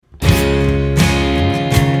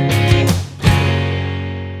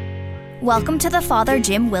Welcome to the Father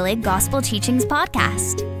Jim Willig Gospel Teachings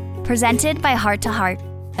Podcast, presented by Heart to Heart,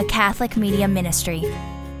 a Catholic media ministry.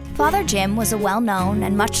 Father Jim was a well-known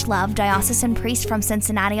and much-loved diocesan priest from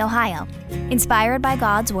Cincinnati, Ohio. Inspired by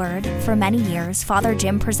God's Word, for many years, Father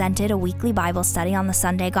Jim presented a weekly Bible study on the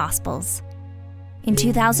Sunday Gospels. In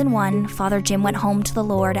 2001, Father Jim went home to the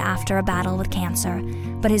Lord after a battle with cancer,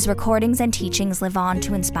 but his recordings and teachings live on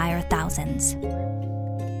to inspire thousands.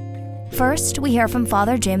 First, we hear from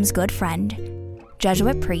Father Jim's good friend,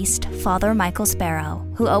 Jesuit priest Father Michael Sparrow,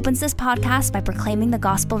 who opens this podcast by proclaiming the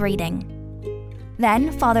Gospel reading.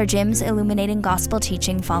 Then, Father Jim's illuminating Gospel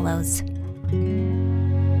teaching follows.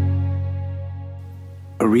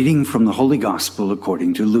 A reading from the Holy Gospel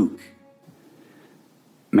according to Luke.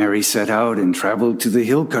 Mary set out and traveled to the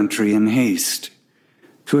hill country in haste,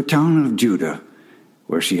 to a town of Judah,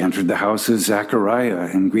 where she entered the house of Zechariah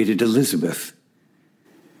and greeted Elizabeth.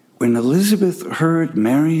 When Elizabeth heard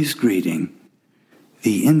Mary's greeting,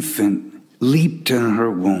 the infant leaped in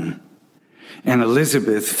her womb, and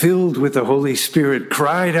Elizabeth, filled with the Holy Spirit,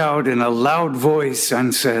 cried out in a loud voice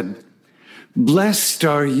and said, "Blessed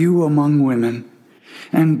are you among women,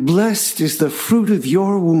 and blessed is the fruit of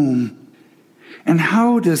your womb. And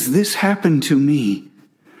how does this happen to me,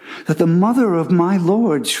 that the mother of my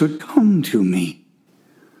Lord should come to me?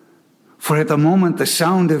 For at the moment the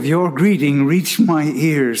sound of your greeting reached my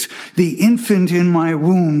ears, the infant in my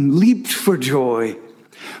womb leaped for joy.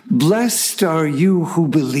 Blessed are you who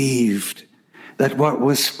believed that what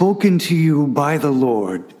was spoken to you by the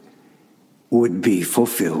Lord would be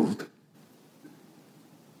fulfilled."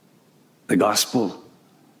 The Gospel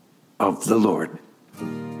of the Lord.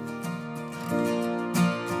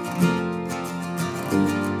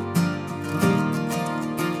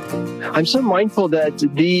 I'm so mindful that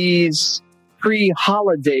these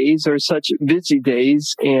pre-holidays are such busy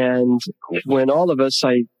days, and when all of us,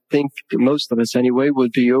 I think most of us anyway,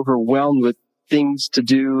 would be overwhelmed with things to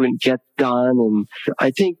do and get done. And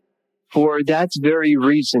I think for that very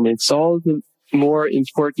reason, it's all the more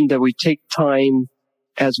important that we take time,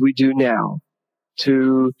 as we do now,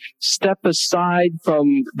 to step aside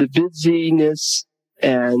from the busyness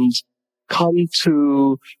and come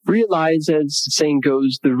to realize, as the saying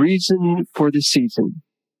goes, the reason for the season.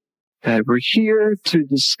 That we're here to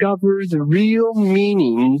discover the real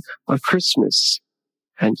meaning of Christmas.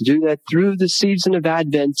 And to do that through the season of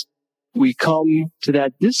Advent, we come to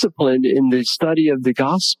that discipline in the study of the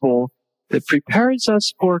gospel that prepares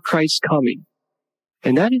us for Christ's coming.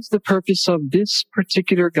 And that is the purpose of this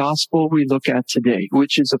particular gospel we look at today,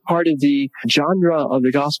 which is a part of the genre of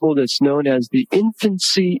the gospel that's known as the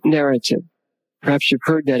infancy narrative. Perhaps you've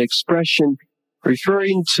heard that expression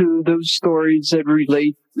referring to those stories that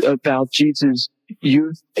relate about Jesus'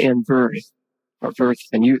 youth and birth, or birth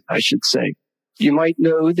and youth, I should say. You might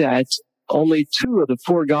know that only 2 of the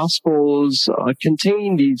 4 Gospels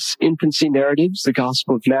contain these infancy narratives, the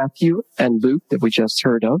Gospel of Matthew and Luke that we just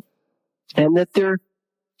heard of, and that they're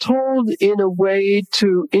told in a way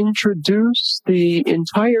to introduce the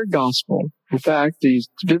entire gospel. In fact, these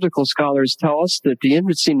biblical scholars tell us that the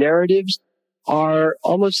infancy narratives are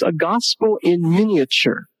almost a gospel in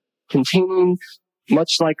miniature, containing,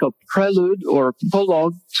 much like a prelude or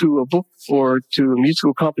prologue to a book or to a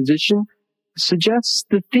musical composition, suggests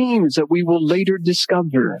the themes that we will later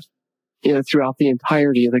discover throughout the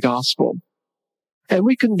entirety of the gospel. And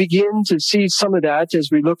we can begin to see some of that as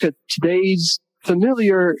we look at today's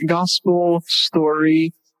familiar gospel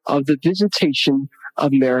story of the visitation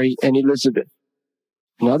of Mary and Elizabeth.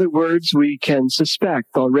 In other words, we can suspect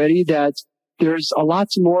already that there's a lot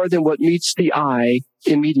more than what meets the eye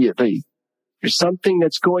immediately. There's something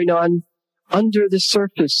that's going on under the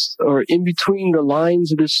surface or in between the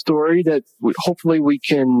lines of this story that hopefully we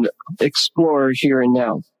can explore here and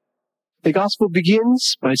now. The gospel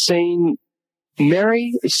begins by saying,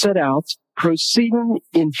 Mary set out, proceeding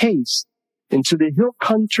in haste into the hill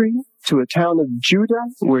country to a town of Judah,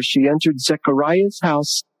 where she entered Zechariah's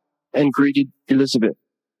house and greeted Elizabeth.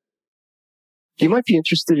 You might be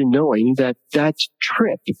interested in knowing that that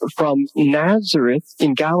trip from Nazareth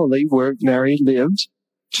in Galilee, where Mary lived,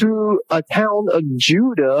 to a town of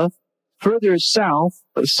Judah further south,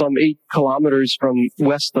 some 8 kilometers from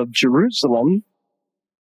west of Jerusalem,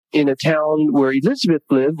 in a town where Elizabeth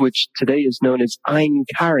lived, which today is known as Ein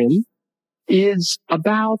Karim, is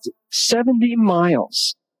about 70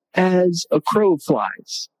 miles as a crow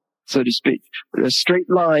flies, so to speak. A straight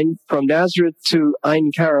line from Nazareth to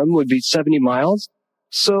Ein Karim would be 70 miles.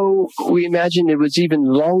 So we imagine it was even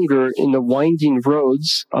longer in the winding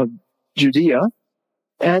roads of Judea.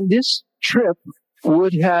 And this trip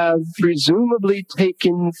would have presumably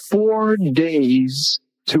taken 4 days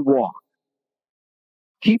to walk.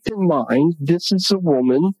 keep in mind, this is a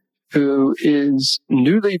woman who is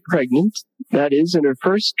newly pregnant, that is, in her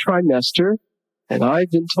first trimester. And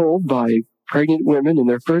I've been told by pregnant women in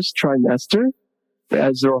their first trimester,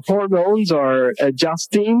 as their hormones are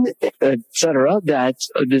adjusting, etc., that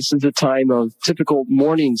this is a time of typical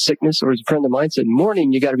morning sickness, or as a friend of mine said,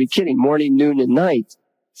 morning, you got to be kidding, morning, noon, and night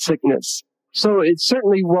sickness. So it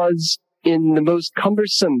certainly was in the most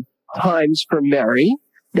cumbersome times for Mary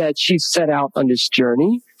that she set out on this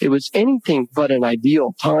journey. It was anything but an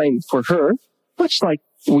ideal time for her, much like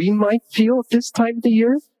we might feel at this time of the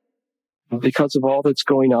year because of all that's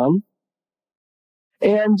going on.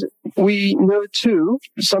 And we know, too,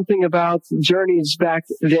 something about journeys back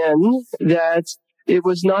then, that it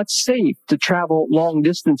was not safe to travel long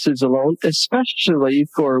distances alone, especially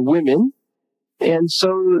for women. And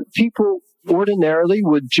so people ordinarily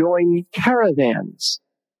would join caravans,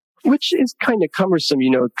 which is kind of cumbersome,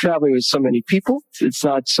 traveling with so many people. It's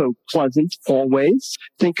not so pleasant always.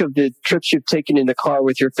 Think of the trips you've taken in the car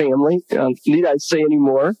with your family. Need I say any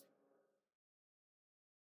more?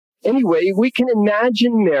 Anyway, we can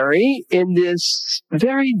imagine Mary in this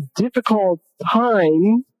very difficult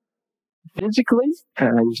time, physically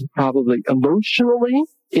and probably emotionally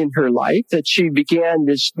in her life, that she began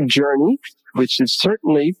this journey, which is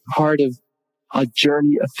certainly part of a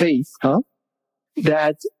journey of faith,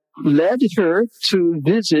 that led her to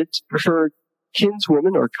visit her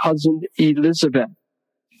kinswoman or cousin Elizabeth.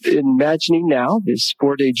 Imagining now this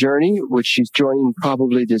 4-day journey, which she's joining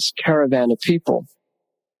probably this caravan of people.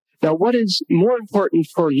 Now, what is more important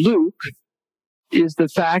for Luke is the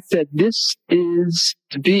fact that this is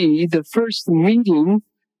to be the first meeting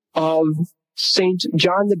of Saint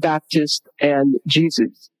John the Baptist and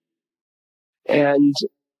Jesus. And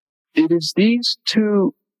it is these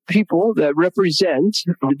two people that represent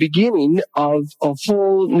the beginning of a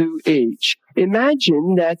whole new age.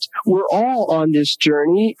 Imagine that we're all on this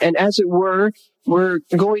journey, and as it were, we're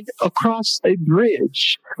going across a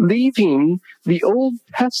bridge, leaving the Old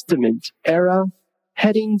Testament era,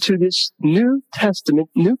 heading to this New Testament,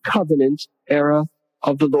 New Covenant era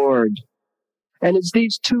of the Lord. And as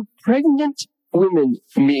these two pregnant women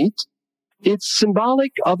meet, it's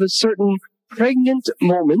symbolic of a certain pregnant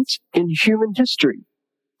moment in human history,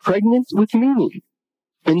 pregnant with meaning,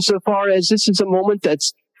 insofar as this is a moment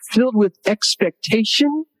that's filled with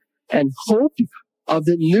expectation and hope of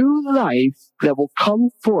the new life that will come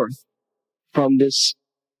forth from this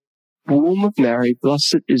womb of Mary.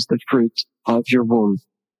 Blessed is the fruit of your womb.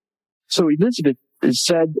 So Elizabeth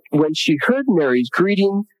said, when she heard Mary's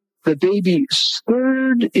greeting, the baby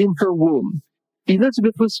stirred in her womb.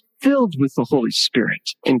 Elizabeth was filled with the Holy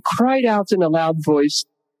Spirit and cried out in a loud voice,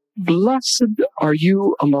 "Blessed are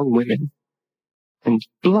you among women, and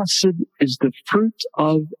blessed is the fruit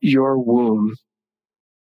of your womb."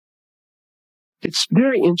 It's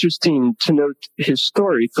very interesting to note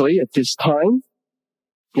historically at this time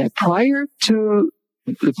that prior to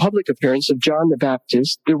the public appearance of John the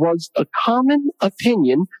Baptist, there was a common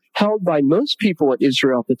opinion held by most people in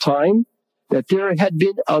Israel at the time that there had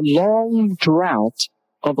been a long drought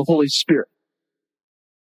of the Holy Spirit.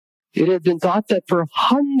 It had been thought that for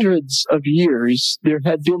hundreds of years there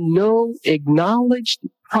had been no acknowledged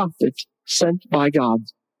prophet sent by God.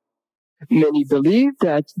 Many believed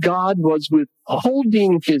that God was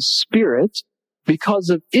withholding his Spirit because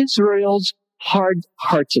of Israel's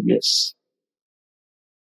hard-heartedness.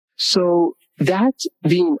 So that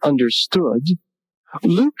being understood,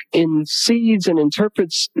 Luke sees and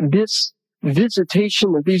interprets this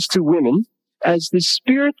visitation of these two women as the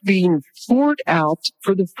Spirit being poured out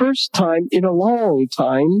for the first time in a long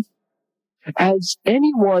time, as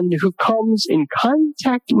anyone who comes in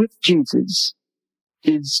contact with Jesus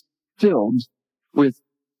is filled with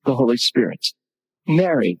the Holy Spirit.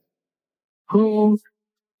 Mary, who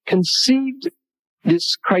conceived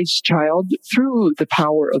this Christ child through the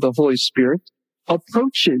power of the Holy Spirit,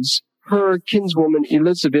 approaches her kinswoman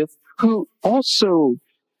Elizabeth, who also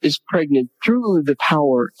is pregnant through the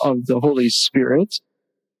power of the Holy Spirit.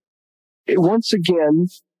 Once again,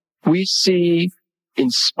 we see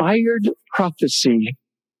inspired prophecy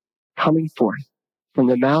coming forth from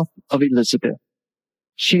the mouth of Elizabeth.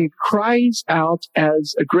 She cries out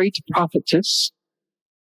as a great prophetess,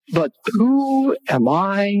 "But who am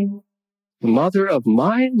I? The mother of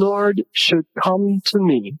my Lord should come to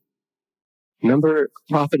me." Remember,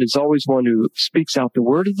 a prophet is always one who speaks out the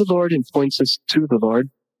word of the Lord and points us to the Lord.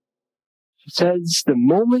 It says, "The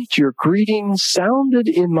moment your greeting sounded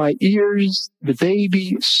in my ears, the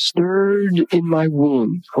baby stirred in my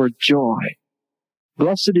womb for joy.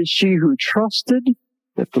 Blessed is she who trusted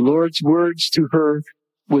that the Lord's words to her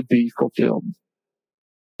would be fulfilled."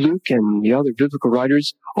 Luke and the other biblical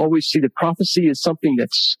writers always see the prophecy as something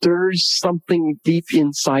that stirs something deep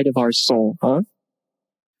inside of our soul,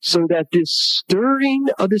 So that this stirring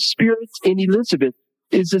of the Spirit in Elizabeth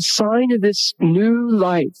is a sign of this new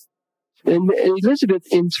life. And Elizabeth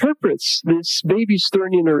interprets this baby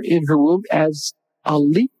stirring in her womb as a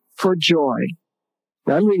leap for joy.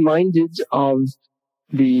 I'm reminded of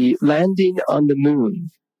the landing on the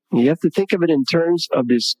moon. You have to think of it in terms of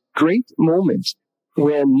this great moment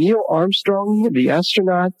when Neil Armstrong, the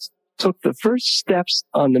astronaut, took the first steps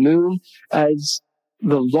on the moon as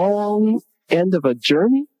the long end of a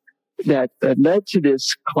journey that led to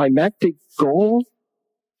this climactic goal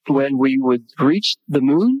when we would reach the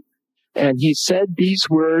moon. And he said these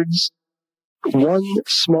words, "One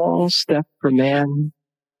small step for man,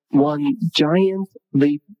 one giant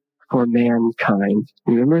leap for mankind."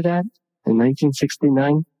 Remember that in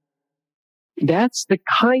 1969? That's the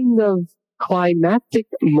kind of climactic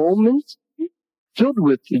moment filled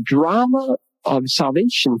with the drama of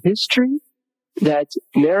salvation history that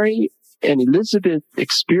Mary and Elizabeth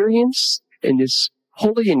experience in this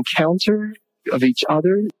holy encounter of each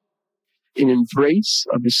other, an embrace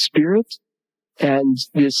of the Spirit, and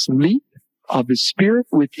this leap of the Spirit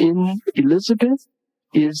within Elizabeth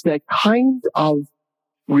is that kind of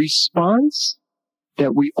response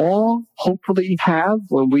that we all hopefully have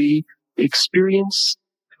when we experience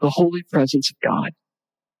the holy presence of God,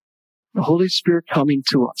 the Holy Spirit coming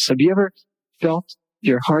to us. Have you ever felt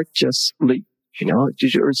your heart just leap,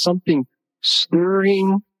 or something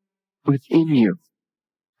stirring within you?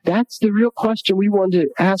 That's the real question we want to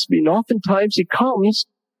ask. And oftentimes it comes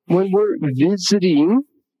when we're visiting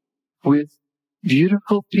with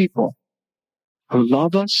beautiful people who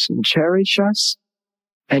love us and cherish us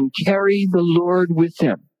and carry the Lord with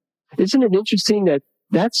them. Isn't it interesting that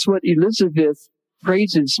that's what Elizabeth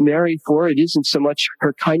praises Mary for? It isn't so much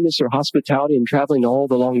her kindness or hospitality in traveling all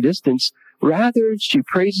the long distance. Rather, she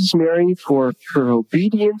praises Mary for her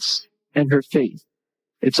obedience and her faith.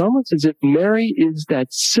 It's almost as if Mary is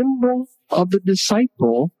that symbol of the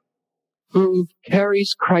disciple who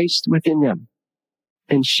carries Christ within them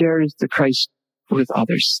and shares the Christ with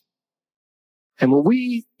others. And when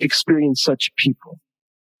we experience such people,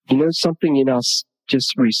 something in us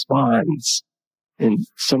just responds. And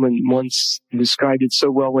someone once described it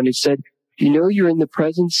so well when he said, you're in the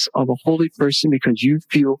presence of a holy person because you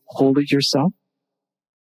feel holy yourself.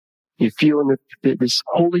 You feel this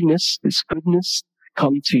holiness, this goodness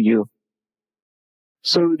come to you.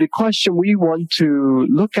 So the question we want to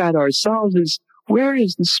look at ourselves is, where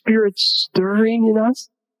is the Spirit stirring in us?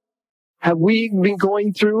 Have we been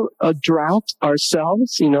going through a drought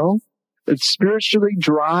ourselves, a spiritually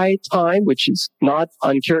dry time, which is not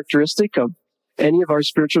uncharacteristic of any of our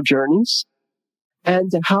spiritual journeys?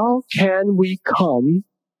 And how can we come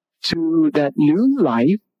to that new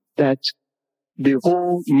life that the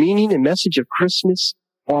whole meaning and message of Christmas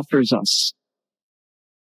offers us?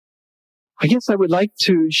 I guess I would like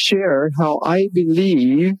to share how I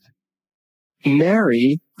believe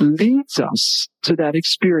Mary leads us to that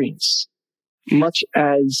experience. Much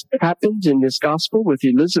as happened in this gospel with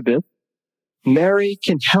Elizabeth, Mary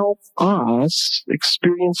can help us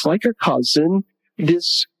experience, like her cousin,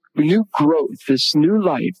 this new growth, this new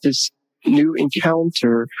life, this new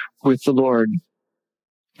encounter with the Lord.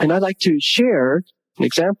 And I'd like to share an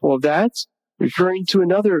example of that, referring to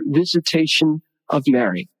another visitation of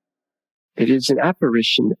Mary. It is an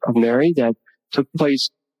apparition of Mary that took place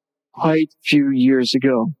quite a few years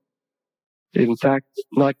ago. In fact,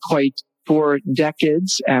 not quite 4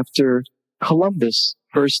 decades after Columbus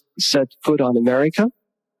first set foot on America,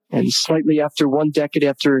 and slightly after 1 decade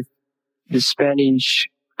after the Spanish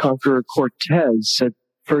conqueror Cortez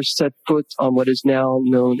first set foot on what is now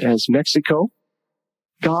known as Mexico.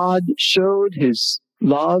 God showed his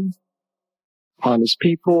love on his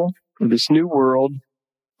people for this new world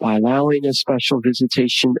by allowing a special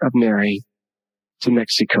visitation of Mary to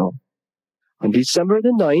Mexico. On December the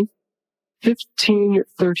 9th,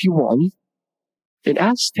 1531, an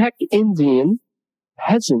Aztec Indian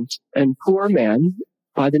peasant and poor man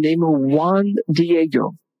by the name of Juan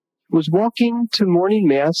Diego was walking to morning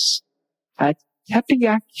mass at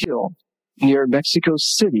Tepeyac Hill near Mexico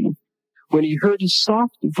City when he heard a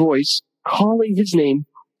soft voice calling his name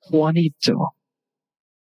Juanito.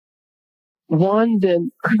 Juan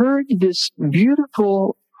then heard this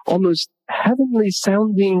beautiful, almost heavenly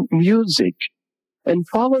sounding music and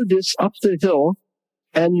followed this up the hill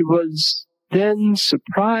and was then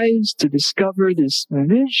surprised to discover this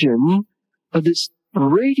vision of this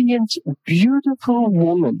radiant, beautiful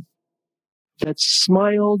woman that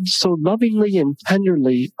smiled so lovingly and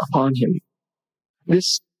tenderly upon him.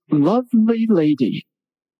 This lovely lady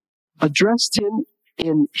addressed him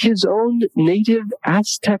in his own native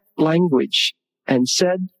Aztec language and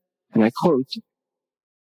said, and I quote,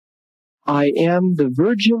 "I am the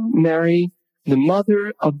Virgin Mary, the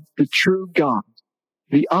mother of the true God,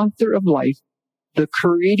 the author of life, the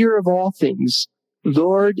creator of all things,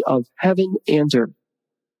 Lord of heaven and earth.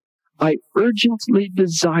 I urgently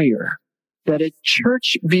desire that a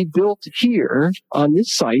church be built here on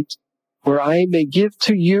this site where I may give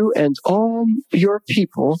to you and all your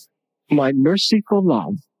people my merciful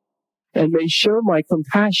love, and may show my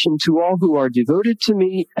compassion to all who are devoted to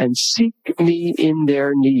me and seek me in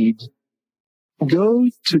their need. Go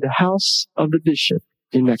to the house of the bishop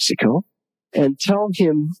in Mexico and tell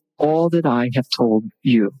him all that I have told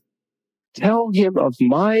you. Tell him of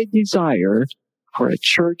my desire for a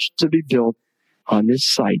church to be built on this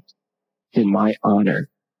site in my honor."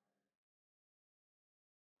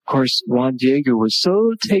 Of course, Juan Diego was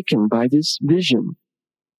so taken by this vision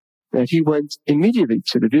that he went immediately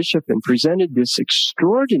to the bishop and presented this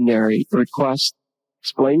extraordinary request,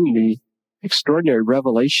 explaining the extraordinary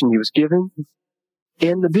revelation he was given.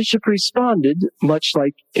 And the bishop responded, much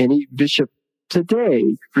like any bishop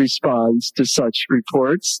today responds to such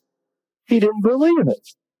reports. He didn't believe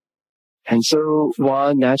it. And so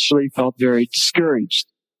Juan naturally felt very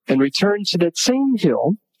discouraged and returned to that same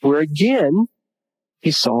hill where again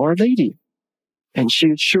he saw Our Lady. And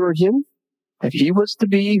she assured him that he was to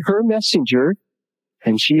be her messenger,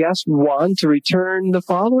 and she asked Juan to return the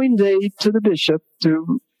following day to the bishop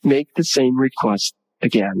to make the same request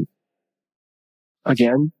again.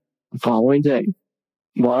 Again, the following day,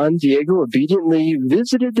 Juan Diego obediently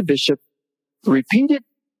visited the bishop, repeated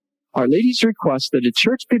Our Lady's request that a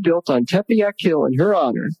church be built on Tepeyac Hill in her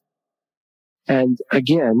honor. And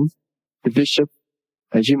again, the bishop,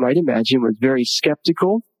 as you might imagine, was very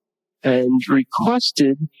skeptical and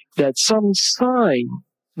requested that some sign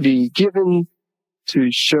be given to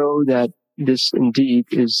show that this indeed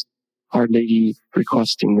is Our Lady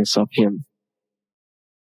requesting this of him.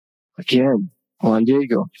 Again, Juan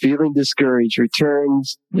Diego, feeling discouraged,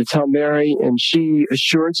 returns to tell Mary, and she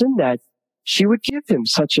assures him that she would give him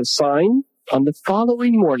such a sign on the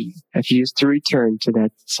following morning that he is to return to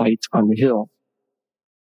that site on the hill.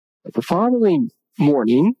 But the following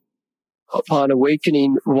morning, upon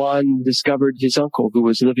awakening, Juan discovered his uncle, who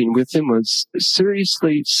was living with him, was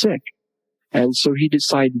seriously sick, and so he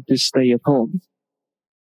decided to stay at home.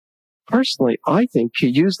 Personally, I think he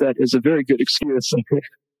used that as a very good excuse,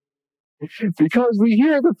 because we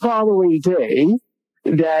hear the following day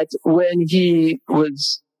that when he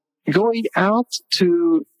was going out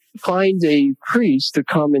to find a priest to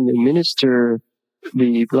come and administer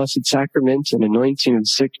the Blessed Sacrament and anointing of the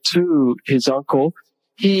sick to his uncle,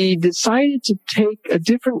 he decided to take a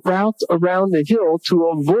different route around the hill to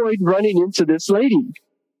avoid running into this lady.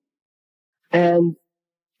 And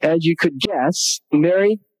as you could guess,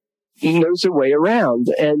 Mary knows her way around,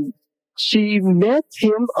 and she met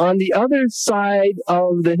him on the other side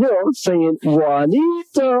of the hill saying,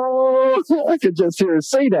 "Juanito." I could just hear her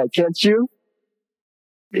say that, can't you?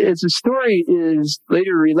 As the story is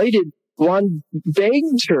later related, Juan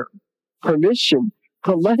begged her permission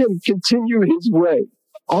to let him continue his way,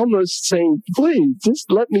 almost saying, "Please,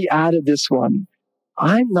 just let me out of this one.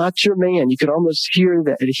 I'm not your man." You could almost hear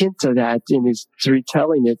that, a hint of that in his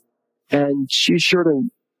retelling it. And she assured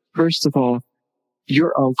him, first of all,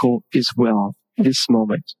 your uncle is well this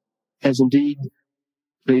moment. As indeed,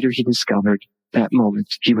 later he discovered that moment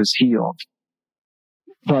he was healed.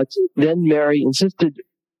 But then Mary insisted,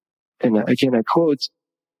 and again I quote,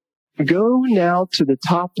 "Go now to the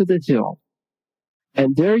top of the hill,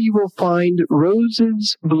 and there you will find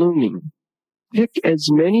roses blooming. Pick as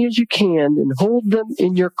many as you can and hold them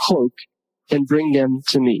in your cloak and bring them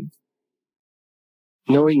to me."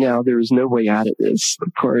 Knowing now there was no way out of this,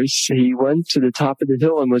 of course, he went to the top of the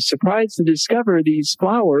hill and was surprised to discover these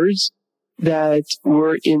flowers that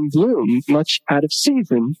were in bloom, much out of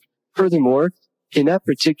season. Furthermore, in that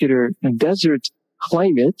particular desert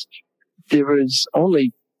climate, there was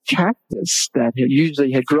only cactus that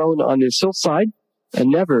usually had grown on this hillside, and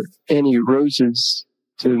never any roses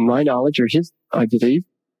to my knowledge, or his, I believe.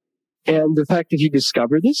 And the fact that he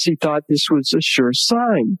discovered this, he thought this was a sure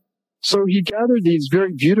sign. So he gathered these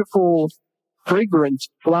very beautiful, fragrant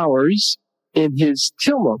flowers in his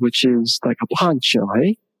tilma, which is like a poncho,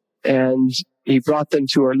 eh? And he brought them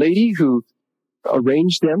to Our Lady, who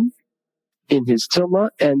arranged them in his tilma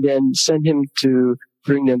and then sent him to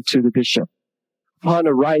bring them to the bishop. Upon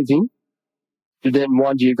arriving, then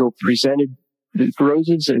Juan Diego presented the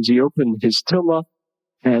roses as he opened his tilma,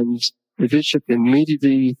 and the bishop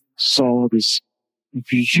immediately saw this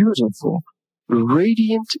beautiful,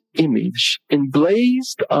 radiant image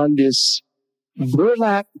emblazed on this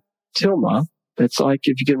burlap tilma. That's like,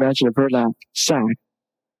 if you can imagine a burlap sack,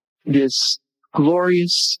 this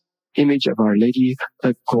glorious image of Our Lady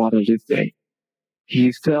of Guadalupe.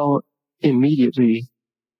 He fell immediately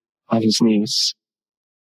on his knees.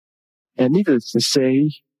 And needless to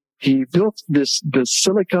say, he built this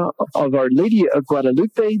Basilica of Our Lady of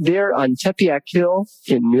Guadalupe there on Tepeyac Hill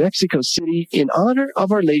in New Mexico City in honor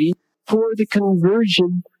of Our Lady for the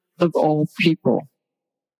conversion of all people.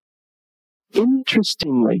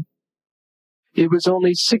 Interestingly, it was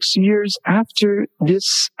only 6 years after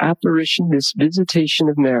this apparition, this visitation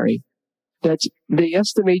of Mary, that they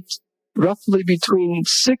estimate roughly between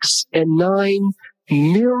 6 and 9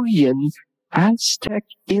 million Aztec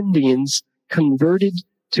Indians converted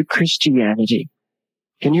to Christianity.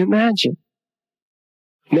 Can you imagine?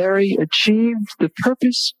 Mary achieved the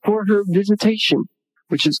purpose for her visitation,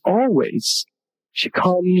 which is always she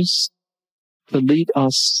comes to lead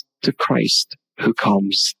us to Christ who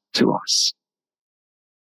comes to us.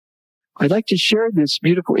 I'd like to share this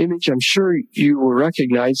beautiful image. I'm sure you will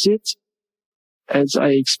recognize it. As I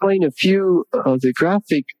explain a few of the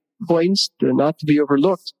graphic points not to be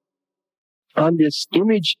overlooked, on this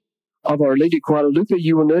image of Our Lady Guadalupe,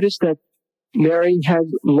 you will notice that Mary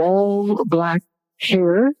has long black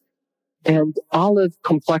hair and olive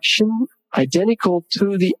complexion, identical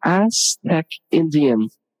to the Aztec Indian.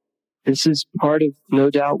 This is part of, no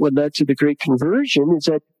doubt, what led to the Great Conversion, is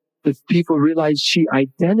that the people realized she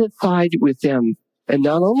identified with them, and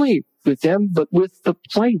not only with them, but with the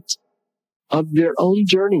plight of their own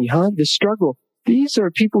journey, the struggle. These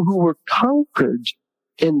are people who were conquered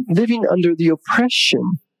and living under the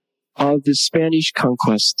oppression of the Spanish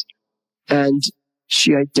conquest. And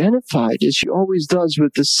she identified, as she always does,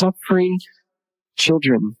 with the suffering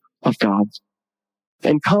children of God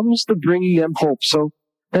and comes to bring them hope. So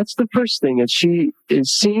that's the first thing, that she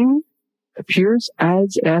is seen, appears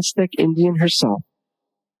as Aztec Indian herself,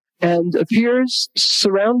 and appears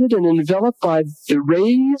surrounded and enveloped by the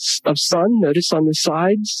rays of sun, notice on the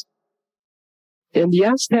sides. And the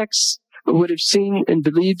Aztecs would have seen and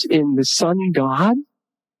believed in the sun god.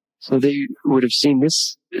 So they would have seen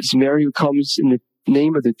this as Mary who comes in the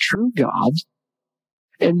name of the true God.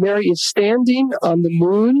 And Mary is standing on the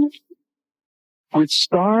moon with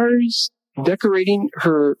stars decorating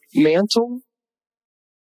her mantle.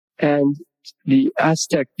 And the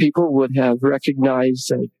Aztec people would have recognized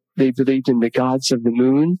that they believed in the gods of the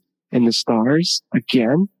moon and the stars.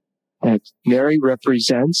 Again, that Mary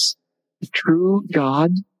represents the true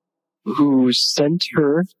God who sent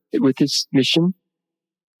her with this mission.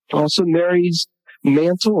 Also, Mary's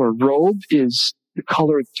mantle or robe is the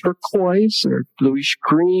color turquoise or bluish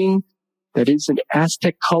green. That is an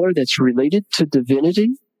Aztec color that's related to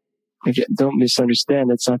divinity. Again, don't misunderstand.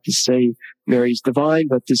 That's not to say Mary's divine,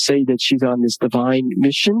 but to say that she's on this divine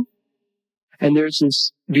mission. And there's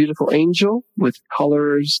this beautiful angel with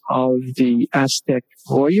colors of the Aztec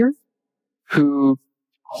warrior who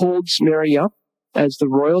holds Mary up as the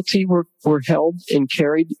royalty were held and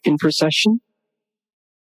carried in procession.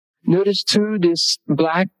 Notice too this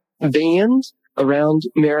black band around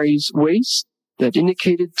Mary's waist that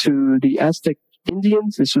indicated to the Aztec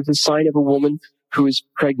Indians this was a sign of a woman who is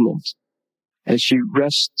pregnant, as she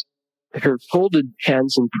rests her folded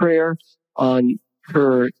hands in prayer on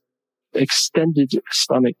her extended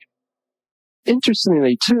stomach.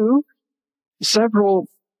 Interestingly too, several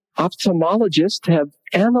ophthalmologists have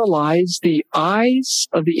analyzed the eyes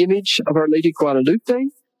of the image of Our Lady Guadalupe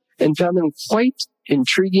and found them quite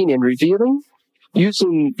intriguing and revealing.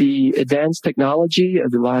 Using the advanced technology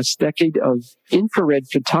of the last decade of infrared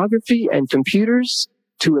photography and computers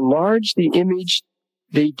to enlarge the image,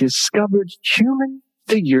 they discovered human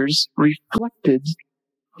figures reflected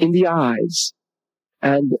in the eyes.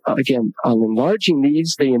 And again, on enlarging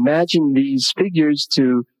these, they imagined these figures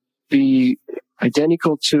to be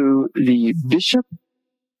identical to the bishop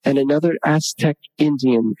and another Aztec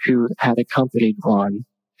Indian who had accompanied Juan,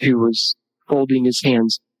 who was folding his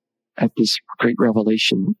hands at this great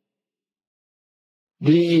revelation.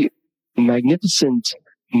 The magnificent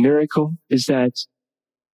miracle is that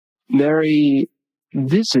Mary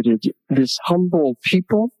visited this humble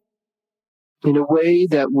people in a way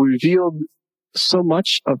that revealed so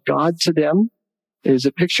much of God to them. As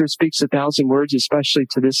a picture speaks 1,000 words, especially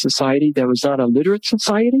to this society that was not a literate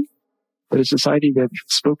society, but a society that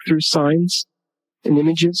spoke through signs and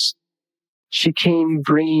images. She came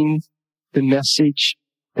bringing the message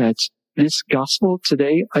that this gospel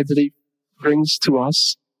today, I believe, brings to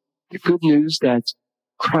us the good news that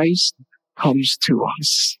Christ comes to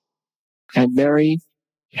us. And Mary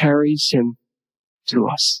carries him to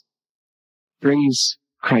us, brings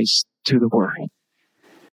Christ to the world.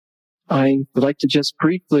 I would like to just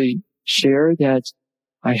briefly share that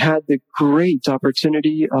I had the great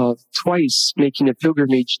opportunity of twice making a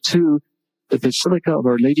pilgrimage to the Basilica of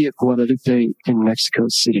Our Lady of Guadalupe in Mexico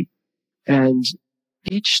City. And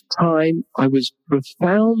each time I was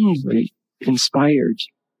profoundly inspired,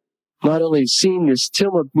 not only seeing this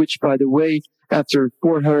tomb, which, by the way, after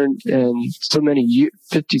 400 and so many years,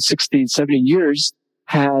 50, 60, 70 years,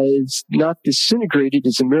 has not disintegrated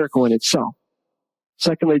is a miracle in itself.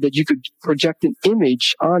 Secondly, that you could project an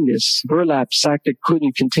image on this burlap sack that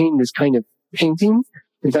couldn't contain this kind of painting.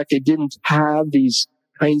 In fact, it didn't have these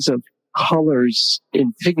kinds of colors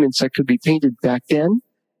and pigments that could be painted back then.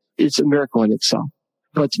 It's a miracle in itself.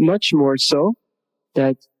 But much more so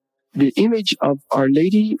that the image of Our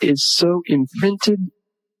Lady is so imprinted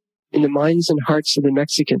in the minds and hearts of the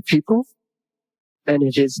Mexican people, and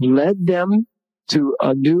it has led them to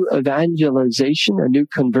a new evangelization, a new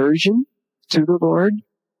conversion to the Lord.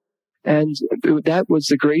 And that was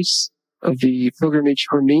the grace of the pilgrimage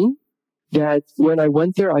for me, that when I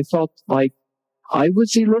went there, I felt like I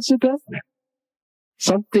was Elizabeth.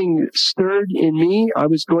 Something stirred in me. I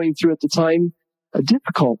was going through at the time a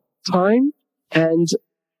difficult time, and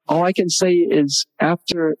all I can say is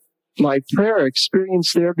after my prayer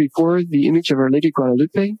experience there before the image of Our Lady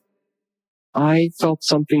Guadalupe, I felt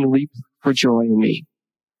something leap for joy in me.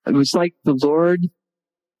 It was like the Lord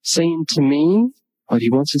saying to me what he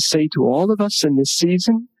wants to say to all of us in this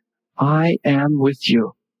season: I am with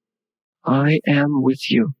you. I am with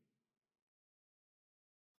you.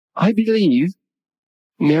 I believe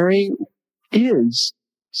Mary is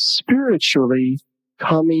spiritually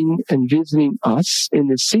coming and visiting us in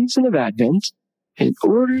the season of Advent in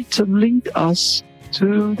order to lead us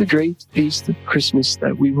to the great feast of Christmas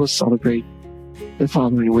that we will celebrate the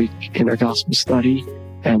following week in our gospel study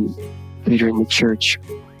and later in the church,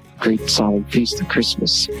 great solemn feast of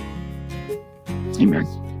Christmas. Amen.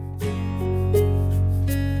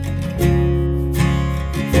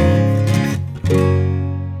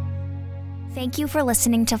 Thank you for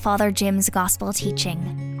listening to Father Jim's gospel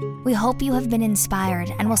teaching. We hope you have been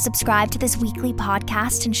inspired and will subscribe to this weekly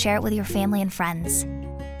podcast and share it with your family and friends.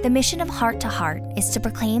 The mission of Heart to Heart is to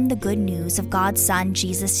proclaim the good news of God's Son,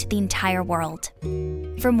 Jesus, to the entire world.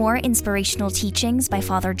 For more inspirational teachings by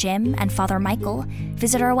Father Jim and Father Michael,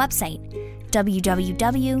 visit our website, www.htoh.us.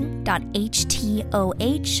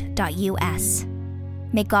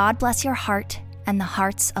 May God bless your heart and the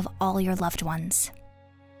hearts of all your loved ones.